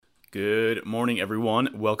Good morning,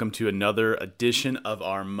 everyone. Welcome to another edition of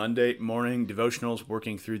our Monday morning devotionals,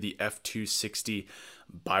 working through the F260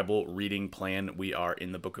 Bible reading plan. We are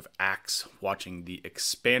in the book of Acts, watching the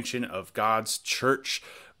expansion of God's church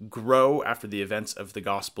grow after the events of the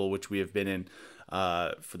gospel, which we have been in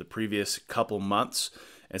for the previous couple months.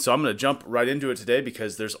 And so I'm going to jump right into it today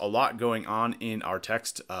because there's a lot going on in our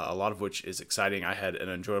text, a lot of which is exciting. I had an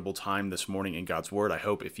enjoyable time this morning in God's Word. I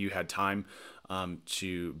hope if you had time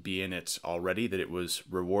to be in it already, that it was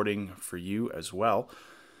rewarding for you as well.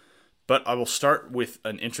 But I will start with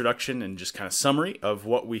an introduction and just kind of summary of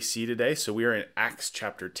what we see today. So we are in Acts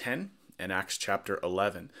chapter 10 and Acts chapter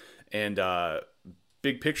 11. And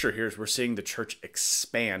big picture here is we're seeing the church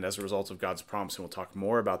expand as a result of God's promise. And we'll talk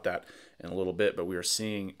more about that in a little bit. But we are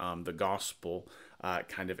seeing the gospel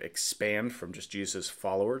kind of expand from just Jesus'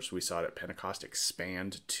 followers. We saw it at Pentecost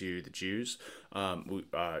expand to the Jews,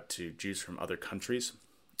 to Jews from other countries.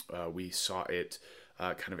 We saw it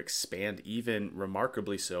kind of expand even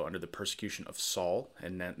remarkably so under the persecution of Saul.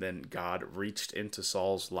 And then God reached into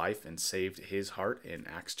Saul's life and saved his heart in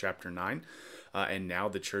Acts chapter 9. And now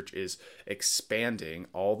the church is expanding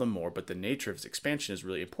all the more, but the nature of its expansion is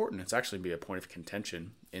really important. It's actually be a point of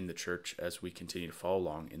contention in the church as we continue to follow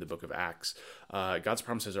along in the book of Acts. God's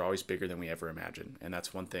promises are always bigger than we ever imagine, and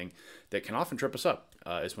that's one thing that can often trip us up,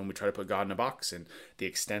 is when we try to put God in a box and the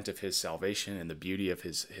extent of his salvation and the beauty of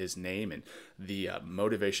his name and the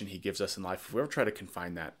motivation he gives us in life. If we ever try to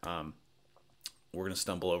confine that, we're going to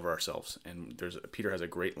stumble over ourselves. And Peter has a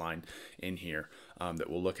great line in here that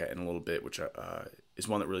we'll look at in a little bit, which is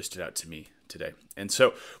one that really stood out to me today. And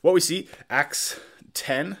so what we see, Acts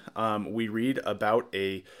 10, we read about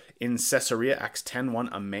in Caesarea, Acts 10:1,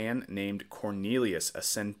 a man named Cornelius, a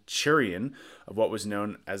centurion of what was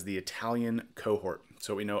known as the Italian cohort.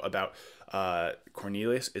 So what we know about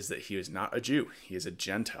Cornelius is that he is not a Jew. He is a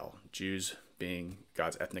Gentile. Jews being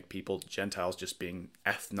God's ethnic people, Gentiles just being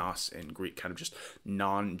ethnos in Greek, kind of just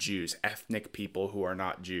non-Jews, ethnic people who are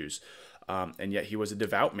not Jews. And yet he was a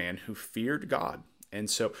devout man who feared God. And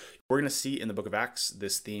so we're going to see in the book of Acts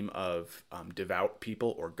this theme of devout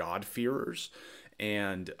people or God-fearers.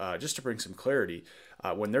 And just to bring some clarity,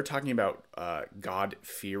 when they're talking about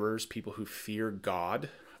God-fearers, people who fear God,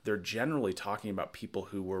 they're generally talking about people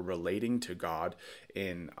who were relating to God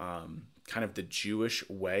in kind of the Jewish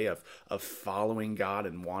way of following God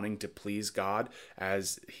and wanting to please God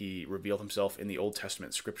as he revealed himself in the Old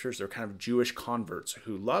Testament scriptures. They're kind of Jewish converts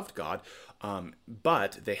who loved God,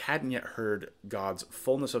 but they hadn't yet heard God's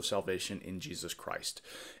fullness of salvation in Jesus Christ.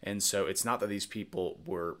 And so it's not that these people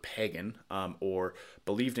were pagan or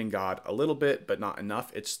believed in God a little bit, but not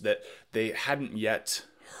enough. It's that they hadn't yet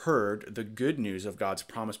heard the good news of God's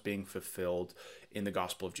promise being fulfilled in the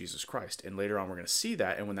gospel of Jesus Christ. And later on, we're going to see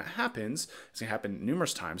that. And when that happens, it's going to happen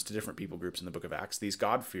numerous times to different people groups in the book of Acts. These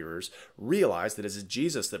God-fearers realize that it's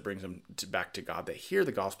Jesus that brings them back to God. They hear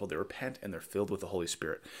the gospel, they repent, and they're filled with the Holy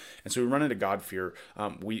Spirit. And so we run into God-fear.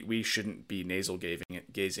 We shouldn't be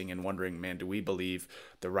nasal-gazing and wondering, man, do we believe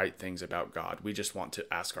the right things about God? We just want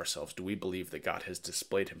to ask ourselves, do we believe that God has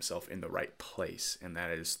displayed himself in the right place? And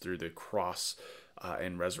that is through the cross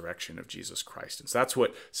and resurrection of Jesus Christ. And so that's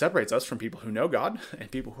what separates us from people who know God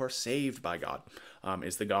and people who are saved by God,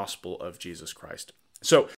 is the gospel of Jesus Christ.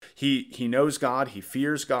 So he knows God, he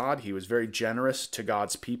fears God, he was very generous to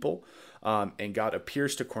God's people, and God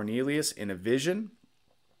appears to Cornelius in a vision,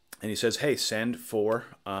 and he says, hey, send for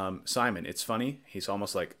Simon. It's funny, he's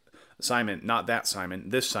almost like Simon, not that Simon,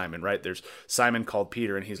 this Simon, right? There's Simon called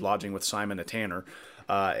Peter, and he's lodging with Simon a tanner,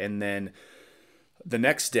 and then the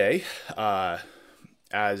next day,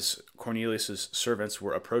 as Cornelius' servants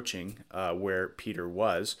were approaching where Peter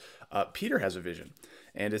was, Peter has a vision.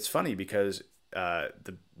 And it's funny because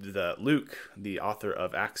the Luke, the author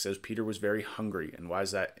of Acts, says Peter was very hungry. And why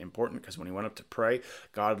is that important? Because when he went up to pray,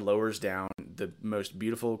 God lowers down the most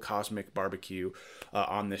beautiful cosmic barbecue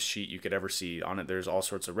on this sheet you could ever see. On it, there's all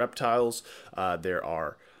sorts of reptiles. There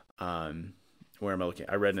are, where am I looking?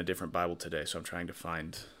 I read in a different Bible today, so I'm trying to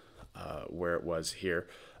find where it was here.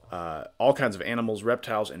 All kinds of animals,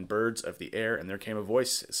 reptiles, and birds of the air. And there came a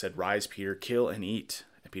voice that said, rise, Peter, kill and eat.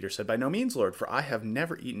 And Peter said, by no means, Lord, for I have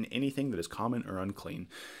never eaten anything that is common or unclean.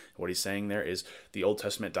 What he's saying there is the Old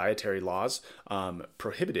Testament dietary laws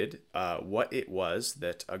prohibited what it was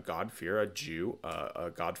that a God-fearer, a Jew,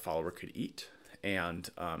 a God follower could eat. And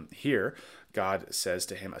here, God says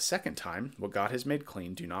to him a second time, "What God has made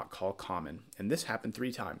clean, do not call common." And this happened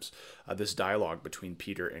 3 times, this dialogue between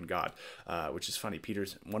Peter and God, which is funny.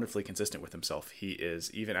 Peter's wonderfully consistent with himself. He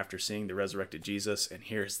is, even after seeing the resurrected Jesus and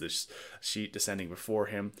hears this sheet descending before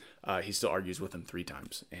him, he still argues with him 3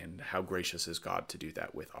 times. And how gracious is God to do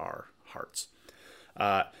that with our hearts.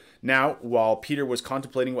 Now, while Peter was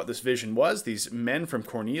contemplating what this vision was, these men from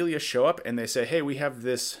Cornelius show up and they say, "Hey, we have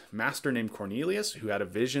this master named Cornelius who had a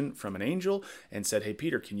vision from an angel and said, 'Hey,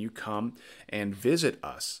 Peter, can you come and visit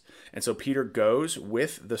us?'" And so Peter goes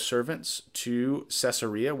with the servants to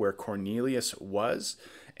Caesarea where Cornelius was,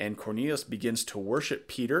 and Cornelius begins to worship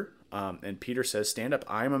Peter. And Peter says, "Stand up,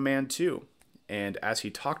 I am a man too." And as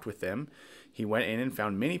he talked with them, he went in and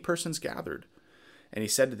found many persons gathered. And he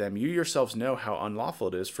said to them, "You yourselves know how unlawful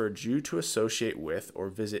it is for a Jew to associate with or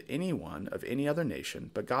visit anyone of any other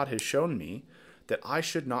nation, but God has shown me that I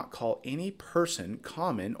should not call any person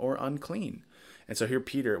common or unclean." And so here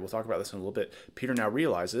Peter, we'll talk about this in a little bit, Peter now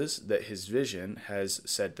realizes that his vision has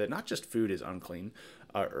said that not just food is unclean,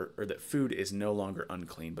 or that food is no longer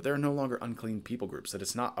unclean, but there are no longer unclean people groups, that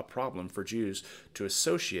it's not a problem for Jews to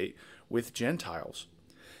associate with Gentiles.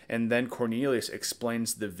 And then Cornelius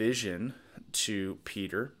explains the vision to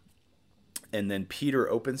Peter, and then Peter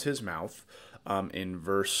opens his mouth in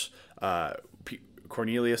verse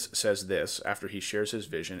Cornelius says this after he shares his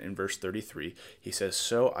vision in verse 33. He says,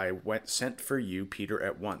 "So I sent for you, Peter,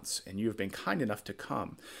 at once, and you have been kind enough to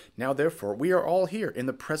come. Now therefore we are all here in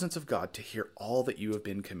the presence of God to hear all that you have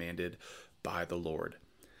been commanded by the Lord."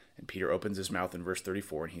 And Peter opens his mouth in verse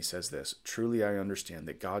 34 and he says this, "Truly I understand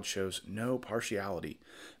that God shows no partiality,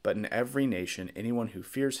 but in every nation anyone who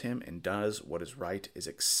fears him and does what is right is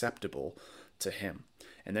acceptable to him."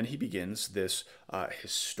 And then he begins this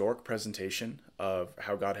historic presentation of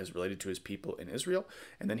how God has related to his people in Israel.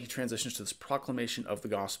 And then he transitions to this proclamation of the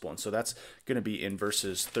gospel. And so that's going to be in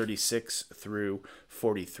verses 36 through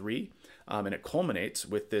 43. And it culminates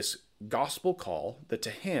with this gospel call that to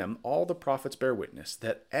him all the prophets bear witness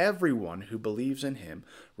that everyone who believes in him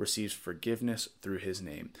receives forgiveness through his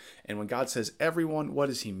name. And when God says everyone, what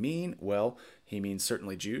does he mean? Well, he means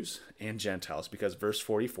certainly Jews and Gentiles, because verse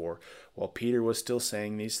 44, while Peter was still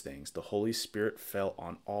saying these things, the Holy Spirit fell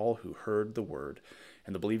on all who heard the word.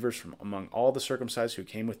 And the believers from among all the circumcised who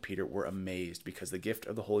came with Peter were amazed because the gift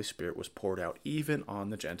of the Holy Spirit was poured out even on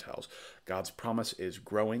the Gentiles. God's promise is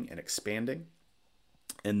growing and expanding.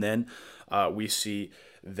 And then we see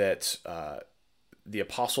that the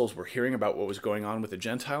apostles were hearing about what was going on with the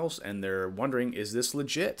Gentiles, and they're wondering, is this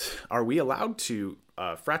legit? Are we allowed to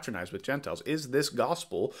fraternize with Gentiles? Is this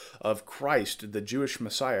gospel of Christ, the Jewish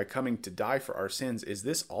Messiah, coming to die for our sins, is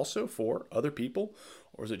this also for other people,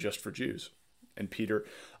 or is it just for Jews? And Peter,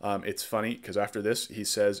 it's funny because after this, he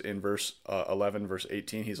says in verse 11, verse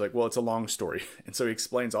 18, he's like, well, it's a long story. And so he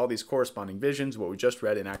explains all these corresponding visions, what we just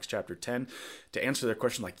read in Acts chapter 10, to answer their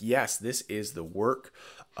question like, yes, this is the work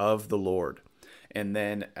of the Lord. And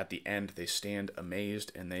then at the end, they stand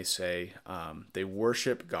amazed and they say, they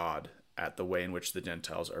worship God at the way in which the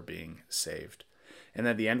Gentiles are being saved. And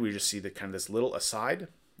at the end, we just see the kind of this little aside.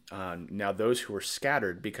 Now those who were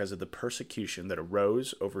scattered because of the persecution that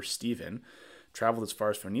arose over Stephen traveled as far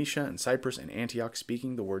as Phoenicia and Cyprus and Antioch,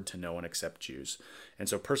 speaking the word to no one except Jews. And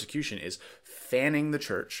so persecution is fanning the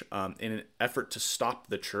church in an effort to stop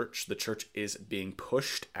the church. The church is being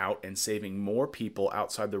pushed out and saving more people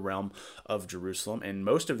outside the realm of Jerusalem. And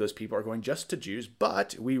most of those people are going just to Jews.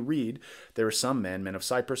 But we read there were some men of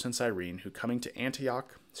Cyprus and Cyrene, who coming to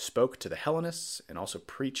Antioch spoke to the Hellenists and also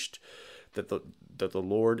preached that the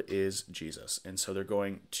Lord is Jesus. And so they're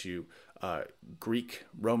going to Greek,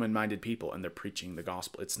 Roman-minded people, and they're preaching the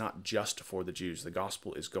gospel. It's not just for the Jews. The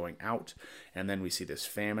gospel is going out, and then we see this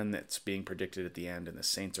famine that's being predicted at the end, and the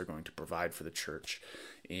saints are going to provide for the church.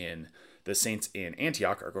 The saints in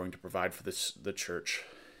Antioch are going to provide for the church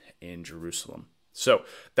in Jerusalem. So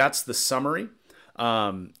that's the summary.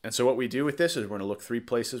 And so what we do with this is we're going to look 3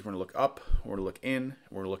 places. We're going to look up, we're going to look in, and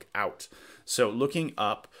we're going to look out. So looking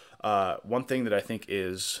up, one thing that I think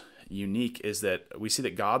is unique is that we see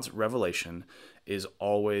that God's revelation is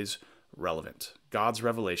always relevant. God's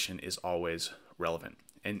revelation is always relevant.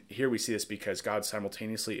 And here we see this because God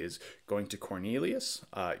simultaneously is going to Cornelius,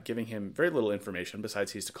 giving him very little information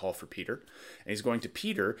besides he's to call for Peter. And he's going to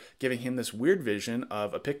Peter, giving him this weird vision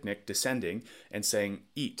of a picnic descending and saying,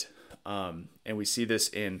 eat. And we see this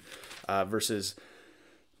in verses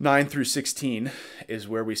 9 through 16 is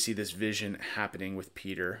where we see this vision happening with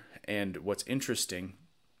Peter. And what's interesting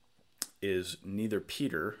is neither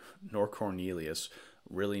Peter nor Cornelius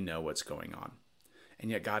really know what's going on.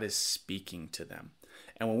 And yet God is speaking to them.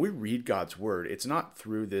 And when we read God's word, it's not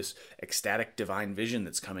through this ecstatic divine vision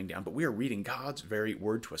that's coming down, but we are reading God's very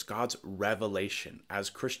word to us, God's revelation.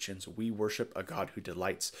 As Christians, we worship a God who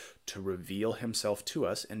delights to reveal himself to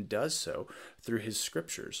us and does so through his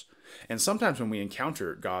scriptures. And sometimes when we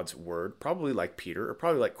encounter God's word, probably like Peter or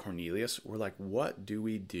probably like Cornelius, we're like, what do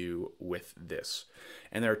we do with this?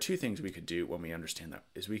 And there are two things we could do when we understand that.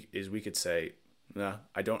 We could say, nah,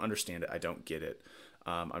 I don't understand it. I don't get it.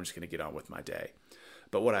 I'm just going to get on with my day.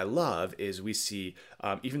 But what I love is we see,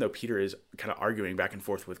 even though Peter is kind of arguing back and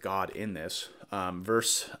forth with God in this,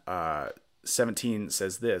 verse 17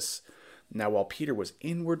 says this, "Now while Peter was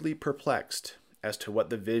inwardly perplexed as to what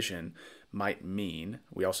the vision might mean,"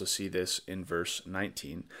 we also see this in verse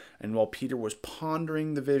 19, "and while Peter was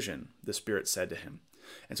pondering the vision, the Spirit said to him."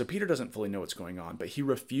 And so Peter doesn't fully know what's going on, but he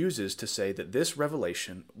refuses to say that this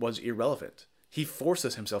revelation was irrelevant. He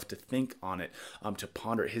forces himself to think on it, to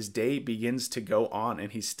ponder it. His day begins to go on,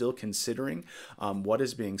 and he's still considering what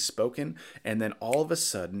is being spoken. And then all of a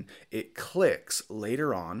sudden, it clicks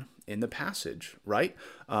later on in the passage, right?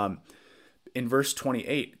 In verse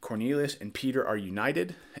 28, Cornelius and Peter are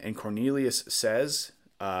united, and Cornelius says,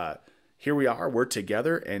 here we are, we're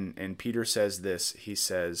together. And Peter says this, he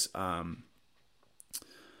says,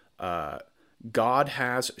 God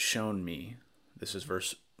has shown me, this is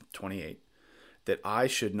verse 28, that I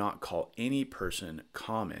should not call any person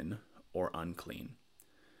common or unclean.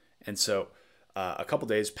 And so a couple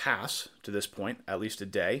days pass to this point, at least a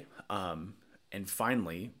day. And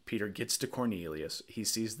finally, Peter gets to Cornelius. He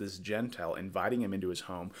sees this Gentile inviting him into his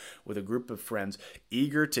home with a group of friends,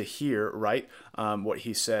 eager to hear, right, what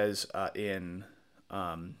he says in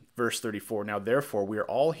verse 34. "Now, therefore, we are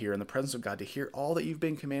all here in the presence of God to hear all that you've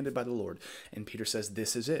been commanded by the Lord." And Peter says,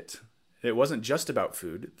 this is it. It wasn't just about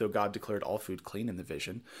food, though God declared all food clean in the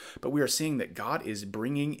vision. But we are seeing that God is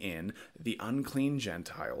bringing in the unclean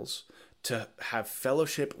Gentiles to have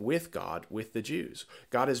fellowship with God, with the Jews.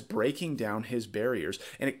 God is breaking down his barriers,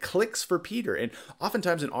 and it clicks for Peter. And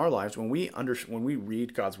oftentimes in our lives, when we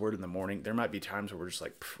read God's word in the morning, there might be times where we're just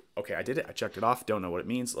like, okay, I did it, I checked it off, don't know what it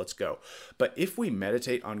means, let's go. But if we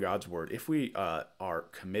meditate on God's word, if we are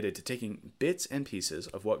committed to taking bits and pieces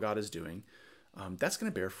of what God is doing, that's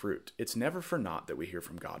going to bear fruit. It's never for naught that we hear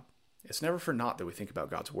from God. It's never for naught that we think about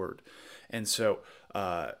God's word. And so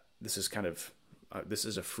this is kind of this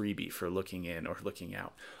is a freebie for looking in or looking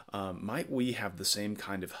out. Might we have the same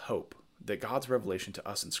kind of hope that God's revelation to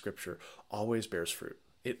us in Scripture always bears fruit?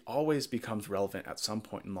 It always becomes relevant at some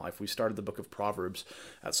point in life. We started the book of Proverbs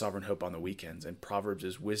at Sovereign Hope on the weekends, and Proverbs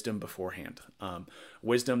is wisdom beforehand.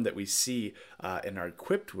 Wisdom that we see and are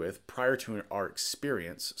equipped with prior to our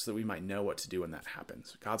experience so that we might know what to do when that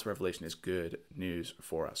happens. God's revelation is good news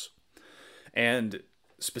for us. And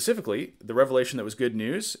specifically, the revelation that was good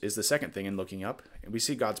news is the second thing in looking up. And we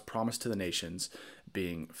see God's promise to the nations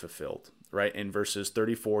being fulfilled, right? In verses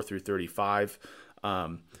 34 through 35,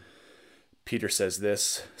 Peter says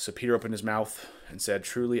this, "So Peter opened his mouth and said,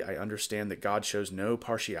 'Truly, I understand that God shows no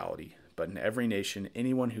partiality, but in every nation,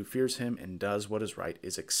 anyone who fears him and does what is right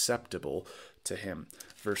is acceptable to him.'"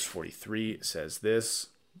 Verse 43 says this,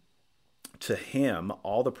 "To him,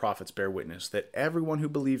 all the prophets bear witness that everyone who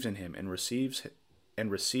believes in him and receives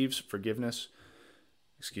forgiveness,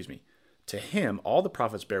 to him, all the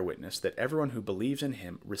prophets bear witness that everyone who believes in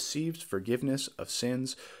him receives forgiveness of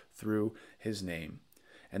sins through his name."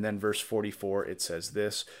 And then verse 44, it says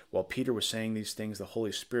this, "While Peter was saying these things, the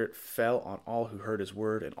Holy Spirit fell on all who heard his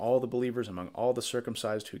word, and all the believers among all the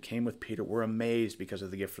circumcised who came with Peter were amazed because of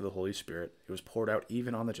the gift of the Holy Spirit. It was poured out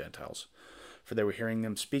even on the Gentiles. For they were hearing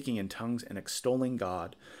them speaking in tongues and extolling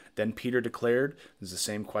God. Then Peter declared," this is the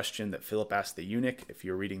same question that Philip asked the eunuch, if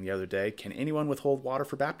you were reading the other day, "Can anyone withhold water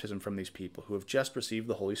for baptism from these people who have just received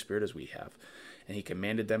the Holy Spirit as we have?" And he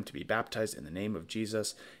commanded them to be baptized in the name of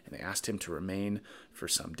Jesus, and they asked him to remain for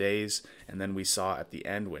some days. And then we saw at the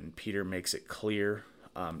end when Peter makes it clear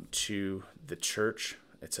to the church,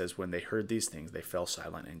 it says, "When they heard these things, they fell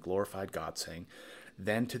silent and glorified God, saying,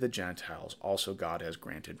 'Then to the Gentiles also God has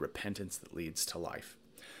granted repentance that leads to life.'"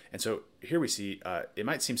 And so here we see, it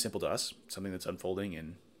might seem simple to us, something that's unfolding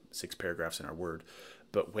in 6 paragraphs in our word,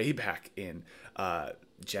 but way back in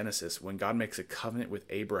Genesis, when God makes a covenant with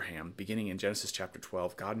Abraham, beginning in Genesis chapter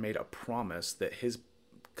 12, God made a promise that his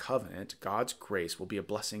covenant, God's grace, will be a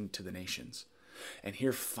blessing to the nations. And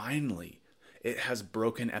here finally, it has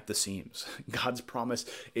broken at the seams. God's promise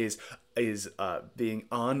is being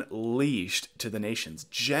unleashed to the nations.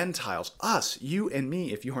 Gentiles, us, you and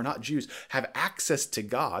me, if you are not Jews, have access to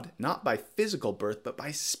God, not by physical birth, but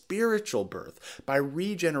by spiritual birth, by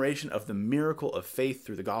regeneration of the miracle of faith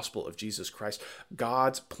through the gospel of Jesus Christ.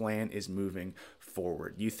 God's plan is moving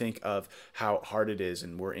forward. You think of how hard it is,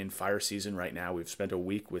 and we're in fire season right now. We've spent a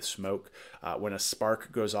week with smoke. When a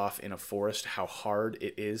spark goes off in a forest, how hard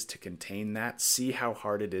it is to contain that. See how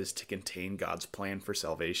hard it is to contain God's plan for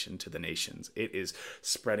salvation to the nations. It is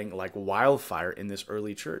spreading like wildfire in this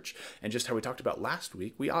early church. And just how we talked about last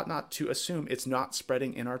week, we ought not to assume it's not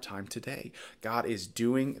spreading in our time today. God is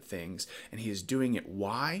doing things, and he is doing it.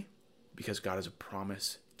 Why? Because God is a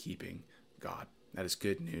promise-keeping God. That is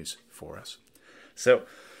good news for us. So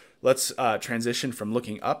let's transition from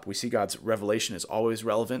looking up. We see God's revelation is always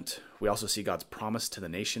relevant. We also see God's promise to the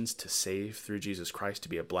nations to save through Jesus Christ, to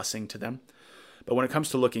be a blessing to them. But when it comes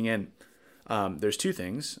to looking in, there's two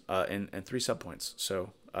things and three subpoints.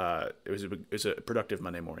 So it was a productive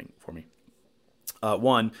Monday morning for me.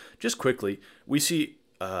 One, just quickly, we see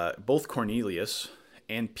both Cornelius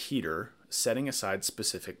and Peter setting aside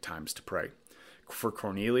specific times to pray. For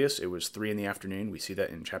Cornelius, it was 3 p.m. We see that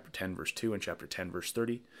in chapter 10, verse 2 and chapter 10, verse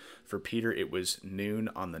 30. For Peter, it was noon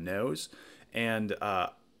on the nose. And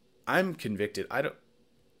I'm convicted.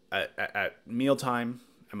 At mealtime,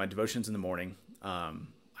 at my devotions in the morning, I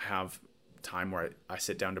have time where I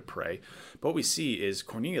sit down to pray. But what we see is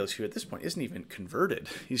Cornelius, who at this point isn't even converted,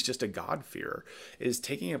 he's just a God-fearer, is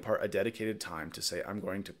taking apart a dedicated time to say, I'm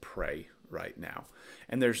going to pray right now.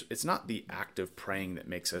 And it's not the act of praying that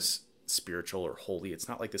makes us spiritual or holy. It's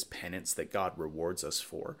not like this penance that God rewards us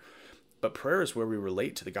for. But prayer is where we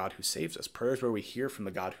relate to the God who saves us. Prayer is where we hear from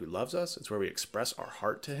the God who loves us. It's where we express our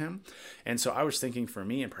heart to him. And so I was thinking for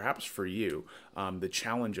me, and perhaps for you, the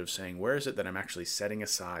challenge of saying, where is it that I'm actually setting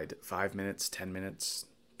aside 5 minutes, 10 minutes,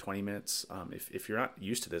 20 minutes? If you're not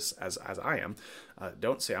used to this as I am,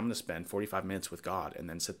 don't say I'm going to spend 45 minutes with God and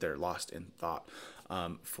then sit there lost in thought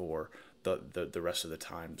for the rest of the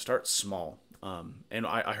time. Start small. And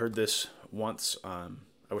I heard this once.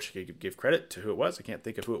 I wish I could give credit to who it was. I can't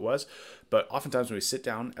think of who it was. But oftentimes when we sit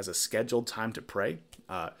down as a scheduled time to pray,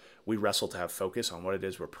 we wrestle to have focus on what it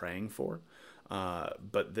is we're praying for.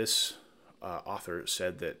 But this author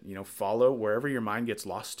said that, follow wherever your mind gets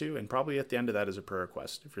lost to, and probably at the end of that is a prayer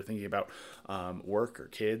request. If you're thinking about work or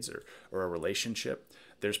kids or a relationship,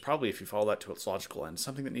 there's probably, if you follow that to its logical end,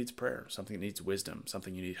 something that needs prayer, something that needs wisdom,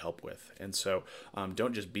 something you need help with. And so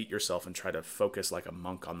don't just beat yourself and try to focus like a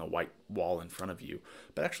monk on the white wall in front of you,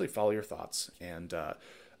 but actually follow your thoughts and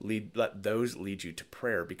let those lead you to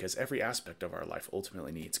prayer, because every aspect of our life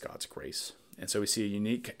ultimately needs God's grace. And so we see a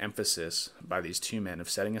unique emphasis by these two men of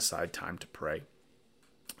setting aside time to pray.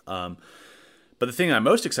 But the thing I'm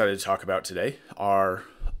most excited to talk about today are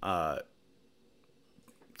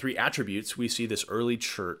three attributes we see this early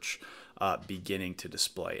church beginning to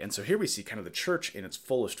display. And so here we see kind of the church in its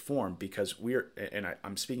fullest form, because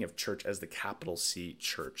I'm speaking of church as the capital C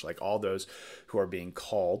church, like all those who are being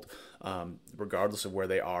called, regardless of where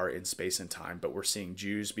they are in space and time. But we're seeing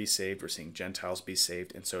Jews be saved, we're seeing Gentiles be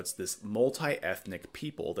saved. And so it's this multi-ethnic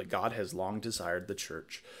people that God has long desired the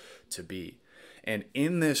church to be. And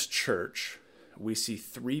in this church, we see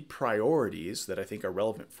three priorities that I think are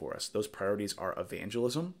relevant for us. Those priorities are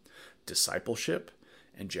evangelism, discipleship,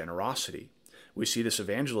 and generosity. We see this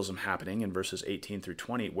evangelism happening in verses 18 through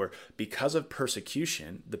 20, where because of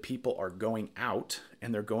persecution, the people are going out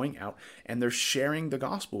and they're sharing the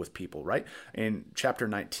gospel with people, right? In chapter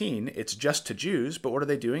 19, it's just to Jews, but what are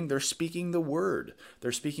they doing? They're speaking the word.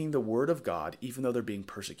 They're speaking the word of God, even though they're being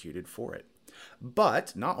persecuted for it.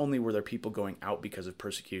 But not only were there people going out because of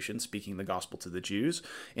persecution, speaking the gospel to the Jews,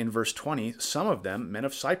 in verse 20, some of them, men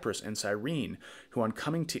of Cyprus and Cyrene, who on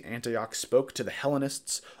coming to Antioch spoke to the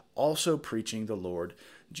Hellenists, also preaching the Lord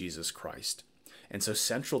Jesus Christ. And so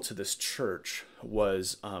central to this church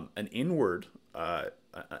was an inward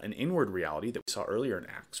reality that we saw earlier in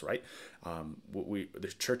Acts, right?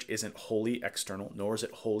 The church isn't wholly external, nor is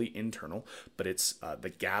it wholly internal, but it's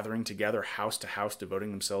the gathering together, house to house,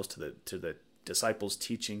 devoting themselves to the disciples'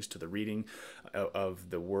 teachings, to the reading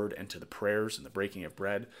of the word, and to the prayers and the breaking of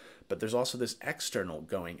bread. But there's also this external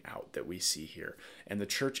going out that we see here. And the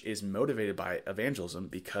church is motivated by evangelism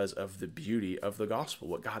because of the beauty of the gospel,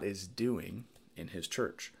 what God is doing in his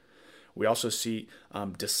church. We also see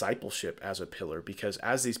discipleship as a pillar, because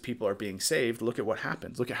as these people are being saved, look at what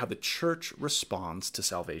happens. Look at how the church responds to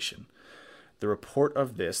salvation. The report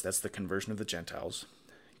of this, that's the conversion of the Gentiles,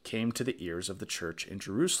 came to the ears of the church in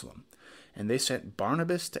Jerusalem. And they sent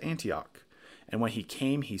Barnabas to Antioch. And when he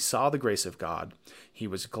came, he saw the grace of God. He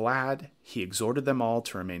was glad. He exhorted them all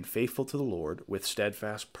to remain faithful to the Lord with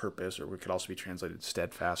steadfast purpose, or it could also be translated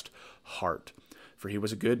steadfast heart. For he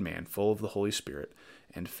was a good man, full of the Holy Spirit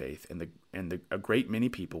and faith. And a great many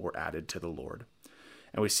people were added to the Lord.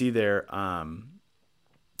 And we see there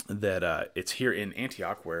that it's here in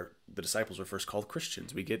Antioch where the disciples were first called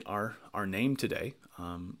Christians. We get our name today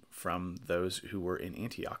from those who were in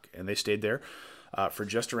Antioch, and they stayed there for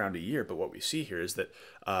just around a year. But what we see here is that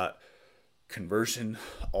conversion,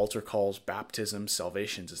 altar calls, baptism,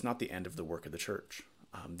 salvations is not the end of the work of the church.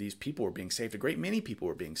 These people were being saved. A great many people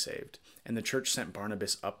were being saved. And the church sent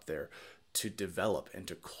Barnabas up there to develop and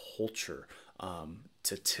to culture,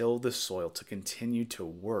 to till the soil, to continue to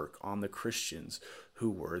work on the Christians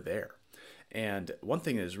who were there. And one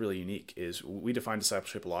thing that is really unique is we define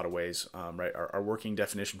discipleship a lot of ways, right? Our working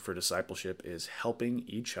definition for discipleship is helping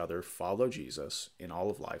each other follow Jesus in all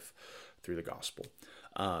of life through the gospel.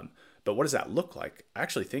 But what does that look like? I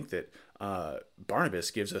actually think that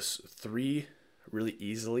Barnabas gives us three really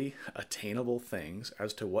easily attainable things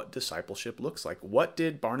as to what discipleship looks like. What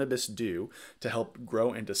did Barnabas do to help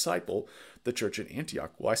grow and disciple the church in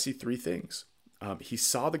Antioch? Well, I see three things. He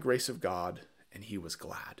saw the grace of God and he was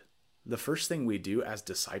glad. The first thing we do as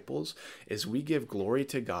disciples is we give glory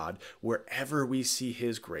to God wherever we see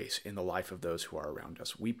his grace in the life of those who are around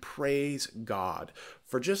us. We praise God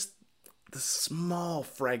for just the small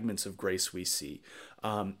fragments of grace we see.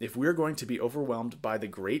 If we're going to be overwhelmed by the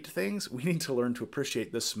great things, we need to learn to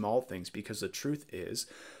appreciate the small things, because the truth is,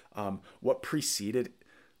 what preceded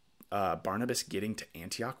Barnabas getting to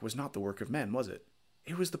Antioch was not the work of men, was it?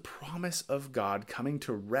 It was the promise of God coming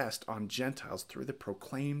to rest on Gentiles through the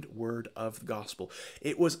proclaimed word of the gospel.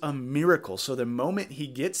 It was a miracle. So the moment he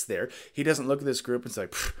gets there, he doesn't look at this group and say,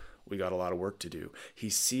 we got a lot of work to do. He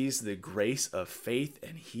sees the grace of faith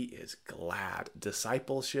and he is glad.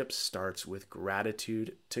 Discipleship starts with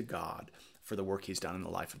gratitude to God for the work he's done in the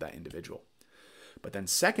life of that individual. But then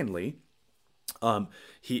secondly,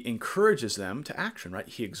 he encourages them to action, right?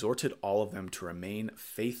 He exhorted all of them to remain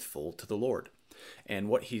faithful to the Lord. And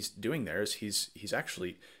what he's doing there is he's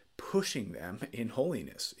actually pushing them in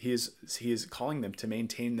holiness. He is calling them to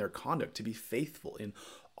maintain their conduct, to be faithful in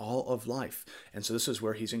all of life. And so this is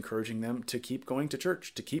where he's encouraging them to keep going to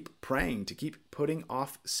church, to keep praying, to keep putting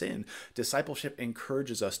off sin. Discipleship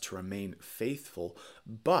encourages us to remain faithful,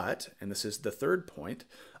 but, and this is the third point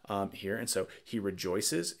here, and so he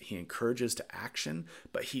rejoices, he encourages to action,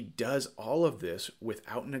 but he does all of this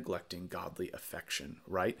without neglecting godly affection,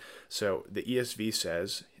 right? So the ESV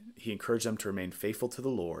says he encouraged them to remain faithful to the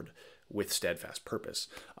Lord with steadfast purpose.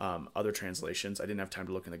 Other translations, I didn't have time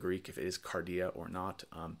to look in the Greek if it is cardia or not,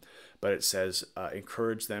 but it says,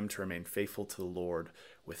 encourage them to remain faithful to the Lord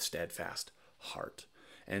with steadfast heart.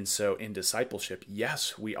 And so in discipleship,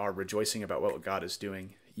 yes, we are rejoicing about what God is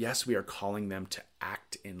doing. Yes, we are calling them to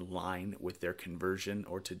act in line with their conversion,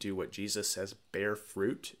 or to do what Jesus says, bear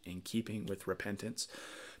fruit in keeping with repentance.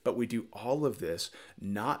 But we do all of this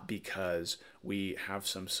not because we have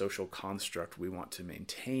some social construct we want to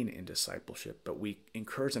maintain in discipleship, but we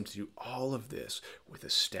encourage them to do all of this with a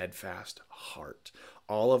steadfast heart.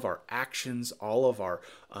 All of our actions, all of our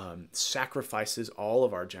sacrifices, all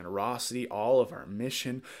of our generosity, all of our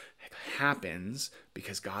mission happens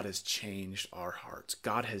because God has changed our hearts.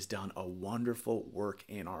 God has done a wonderful work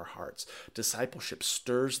in our hearts. Discipleship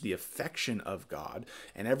stirs the affection of God,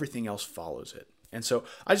 and everything else follows it. And so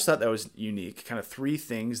I just thought that was unique, kind of three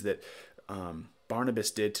things that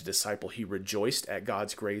Barnabas did to disciple. He rejoiced at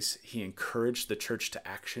God's grace, he encouraged the church to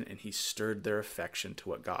action, and he stirred their affection to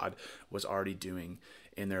what God was already doing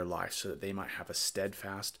in their life so that they might have a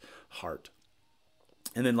steadfast heart.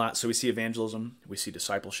 And then so we see evangelism, we see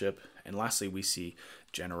discipleship, and lastly we see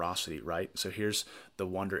generosity, right? So here's the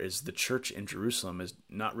wonder, is the church in Jerusalem is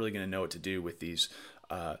not really going to know what to do with these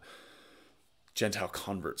Gentile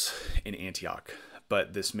converts in Antioch.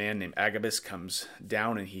 But this man named Agabus comes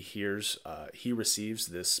down and he receives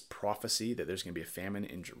this prophecy that there's going to be a famine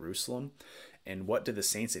in Jerusalem. And what did the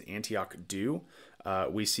saints at Antioch do?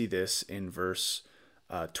 We see this in verse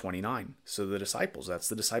 29. So the disciples, that's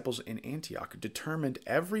the disciples in Antioch, determined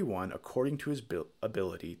everyone according to his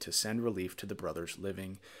ability to send relief to the brothers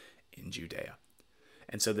living in Judea.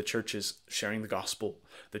 And so the church is sharing the gospel,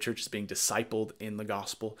 the church is being discipled in the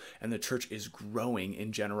gospel, and the church is growing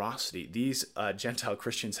in generosity. These Gentile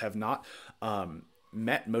Christians have not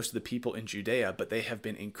met most of the people in Judea, but they have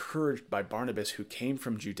been encouraged by Barnabas, who came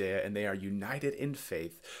from Judea, and they are united in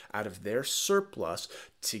faith out of their surplus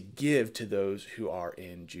to give to those who are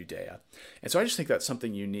in Judea. And so I just think that's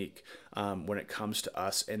something unique when it comes to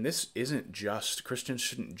us. And this isn't just, Christians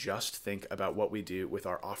shouldn't just think about what we do with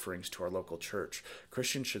our offerings to our local church.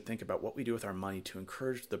 Christians should think about what we do with our money to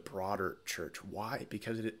encourage the broader church. Why?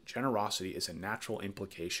 Because generosity is a natural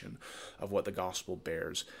implication of what the gospel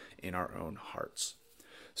bears in our own hearts.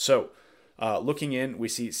 So Looking in, we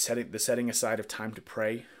see the setting aside of time to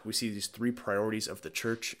pray. We see these three priorities of the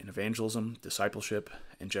church in evangelism, discipleship,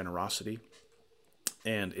 and generosity.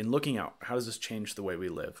 And in looking out, how does this change the way we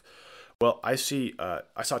live? Well, I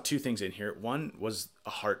saw two things in here. One was a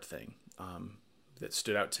heart thing that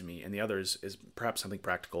stood out to me, and the other is perhaps something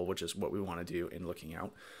practical, which is what we want to do in looking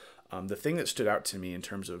out. The thing that stood out to me in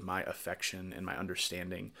terms of my affection and my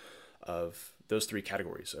understanding of those three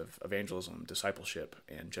categories of evangelism, discipleship,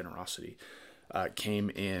 and generosity came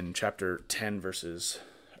in chapter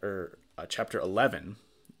 11,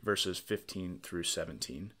 verses 15 through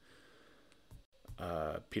 17.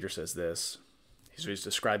 Peter says this. He's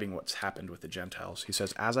describing what's happened with the Gentiles. He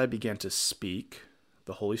says, "As I began to speak,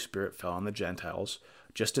 the Holy Spirit fell on the Gentiles,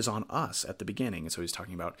 just as on us at the beginning." And so he's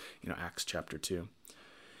talking about, Acts chapter 2.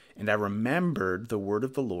 "And I remembered the word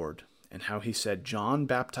of the Lord, and how he said, 'John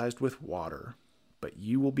baptized with water, but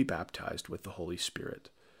you will be baptized with the Holy Spirit.'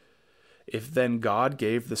 If then God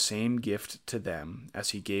gave the same gift to them as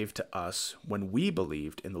he gave to us when we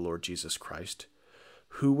believed in the Lord Jesus Christ,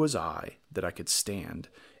 who was I that I could stand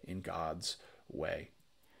in God's way?"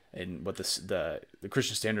 And what the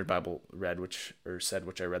Christian Standard Bible which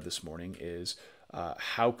I read this morning, is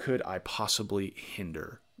how could I possibly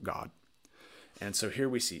hinder God? And so here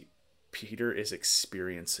we see Peter is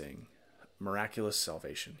experiencing miraculous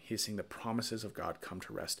salvation. He's seeing the promises of God come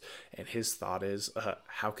to rest. And his thought is,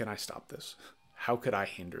 how can I stop this? How could I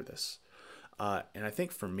hinder this? And I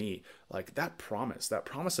think for me, like that promise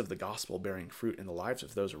of the gospel bearing fruit in the lives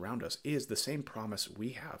of those around us is the same promise we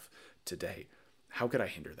have today. How could I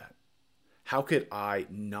hinder that? How could I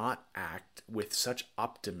not act with such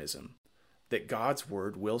optimism that God's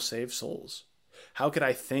word will save souls? How could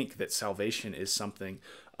I think that salvation is something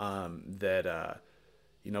that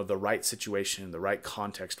the right situation, the right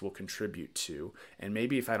context will contribute to? And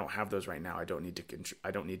maybe if I don't have those right now, I don't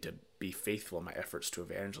need to be faithful in my efforts to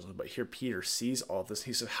evangelism. But here Peter sees all of this.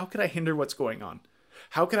 He says, how could I hinder what's going on?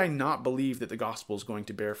 How could I not believe that the gospel is going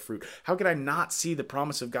to bear fruit? How could I not see the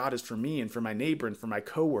promise of God is for me and for my neighbor and for my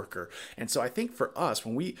coworker? And so I think for us,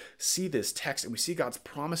 when we see this text and we see God's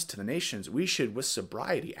promise to the nations, we should, with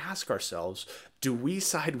sobriety, ask ourselves, do we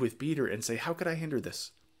side with Peter and say, how could I hinder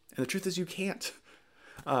this? And the truth is, you can't.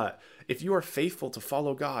 If you are faithful to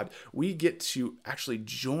follow God, we get to actually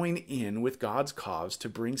join in with God's cause to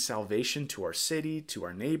bring salvation to our city, to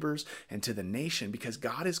our neighbors, and to the nation, because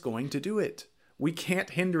God is going to do it. We can't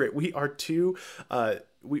hinder it. We are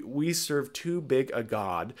we serve too big a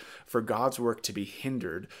God for God's work to be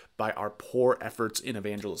hindered by our poor efforts in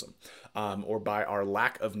evangelism, or by our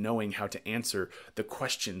lack of knowing how to answer the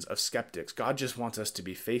questions of skeptics. God just wants us to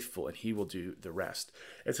be faithful, and he will do the rest.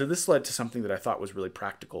 And so this led to something that I thought was really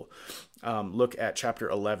practical. Look at chapter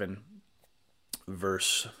 11,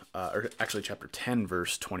 chapter 10,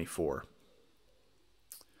 verse 24.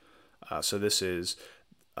 So this is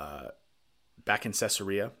back in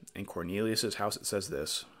Caesarea, in Cornelius' house. It says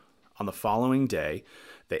this: "On the following day,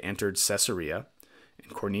 they entered Caesarea,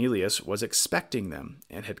 and Cornelius was expecting them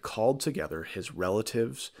and had called together his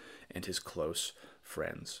relatives and his close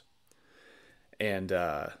friends." And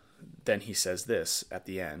then he says this at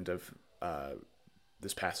the end of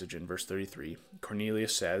this passage in verse 33.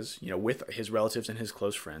 Cornelius says, with his relatives and his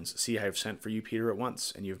close friends, "See, I have sent for you, Peter, at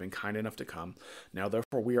once, and you have been kind enough to come. Now,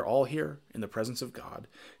 therefore, we are all here in the presence of God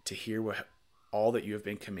to hear all that you have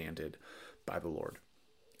been commanded by the Lord."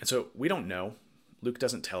 And so we don't know. Luke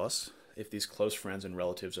doesn't tell us if these close friends and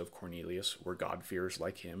relatives of Cornelius were God-fearers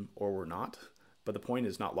like him or were not. But the point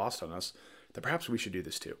is not lost on us that perhaps we should do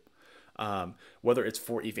this too. Whether it's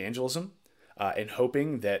for evangelism, and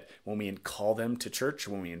hoping that when we call them to church,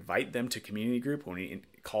 when we invite them to community group, when we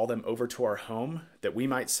call them over to our home, that we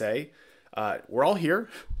might say, we're all here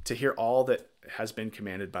to hear all that has been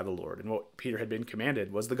commanded by the Lord. And what Peter had been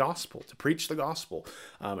commanded was the gospel, to preach the gospel.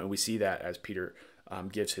 And we see that as Peter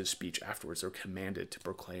gives his speech afterwards. They're commanded to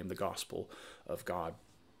proclaim the gospel of God.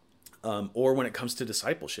 Or when it comes to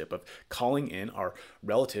discipleship, of calling in our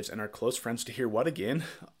relatives and our close friends to hear what again?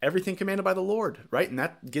 Everything commanded by the Lord, right? And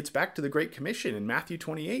that gets back to the Great Commission in Matthew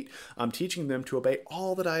 28, teaching them to obey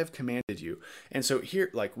all that I have commanded you. And so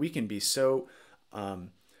here, we can be so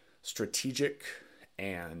strategic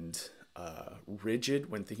and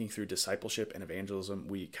rigid when thinking through discipleship and evangelism.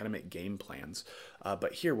 We kind of make game plans.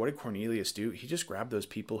 But here, what did Cornelius do? He just grabbed those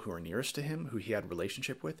people who are nearest to him, who he had a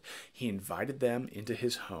relationship with. He invited them into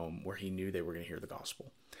his home where he knew they were going to hear the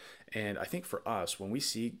gospel. And I think for us, when we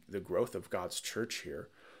see the growth of God's church here,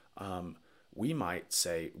 we might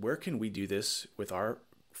say, where can we do this with our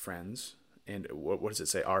friends? And what does it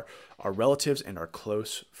say? Our relatives and our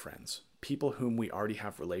close friends, people whom we already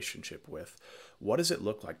have relationship with. what does it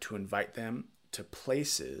look like to invite them to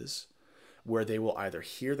places where they will either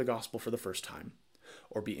hear the gospel for the first time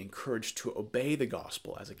or be encouraged to obey the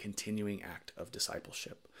gospel as a continuing act of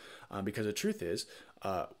discipleship? Because the truth is,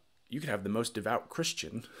 you could have the most devout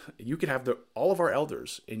Christian, you could have all of our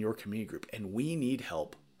elders in your community group, and we need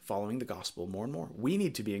help following the gospel more and more. We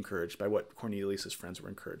need to be encouraged by what Cornelius's friends were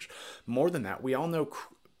encouraged. More than that, we all know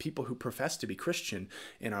people who profess to be Christian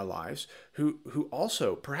in our lives who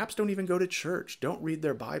also perhaps don't even go to church, don't read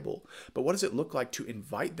their Bible. But what does it look like to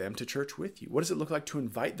invite them to church with you? What does it look like to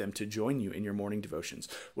invite them to join you in your morning devotions?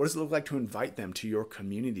 What does it look like to invite them to your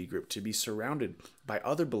community group, to be surrounded by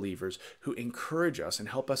other believers who encourage us and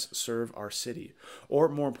help us serve our city? Or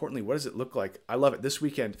more importantly, what does it look like? I love it. This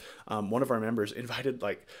weekend, one of our members invited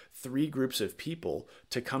like 3 groups of people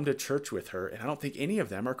to come to church with her. And I don't think any of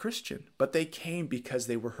them are Christian, but they came because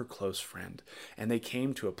they were her close friend. And they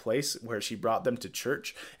came to a place where she brought them to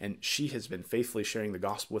church, and she has been faithfully sharing the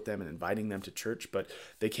gospel with them and inviting them to church. But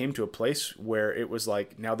they came to a place where it was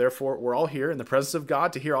like, now therefore we're all here in the presence of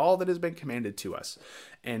God to hear all that has been commanded to us.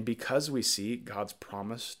 And because we see God's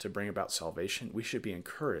promise to bring about salvation, we should be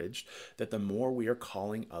encouraged that the more we are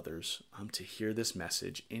calling others to hear this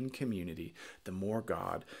message in community, the more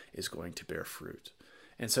God is going to bear fruit.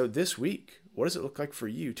 And so this week, what does it look like for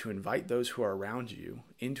you to invite those who are around you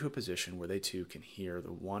into a position where they too can hear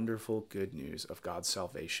the wonderful good news of God's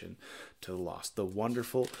salvation to the lost, the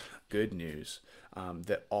wonderful good news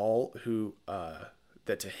that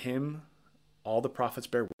to him all the prophets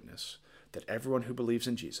bear witness, that everyone who believes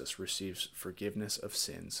in Jesus receives forgiveness of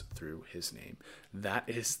sins through his name. That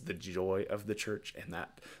is the joy of the church, and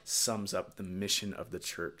that sums up the mission of the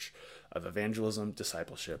church of evangelism,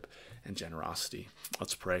 discipleship, and generosity.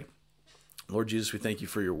 Let's pray. Lord Jesus, we thank you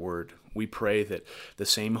for your word. We pray that the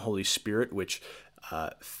same Holy Spirit which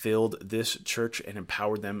filled this church and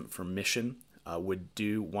empowered them for mission would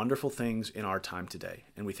do wonderful things in our time today.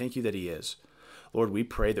 And we thank you that he is. Lord, we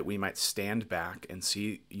pray that we might stand back and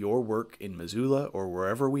see your work in Missoula or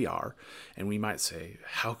wherever we are, and we might say,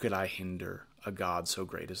 how could I hinder a God so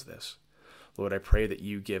great as this? Lord, I pray that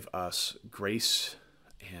you give us grace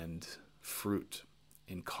and fruit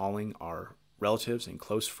in calling our relatives and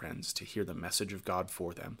close friends to hear the message of God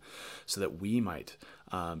for them, so that we might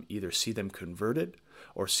either see them converted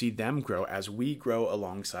or see them grow as we grow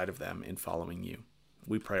alongside of them in following you.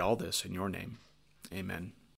 We pray all this in your name. Amen.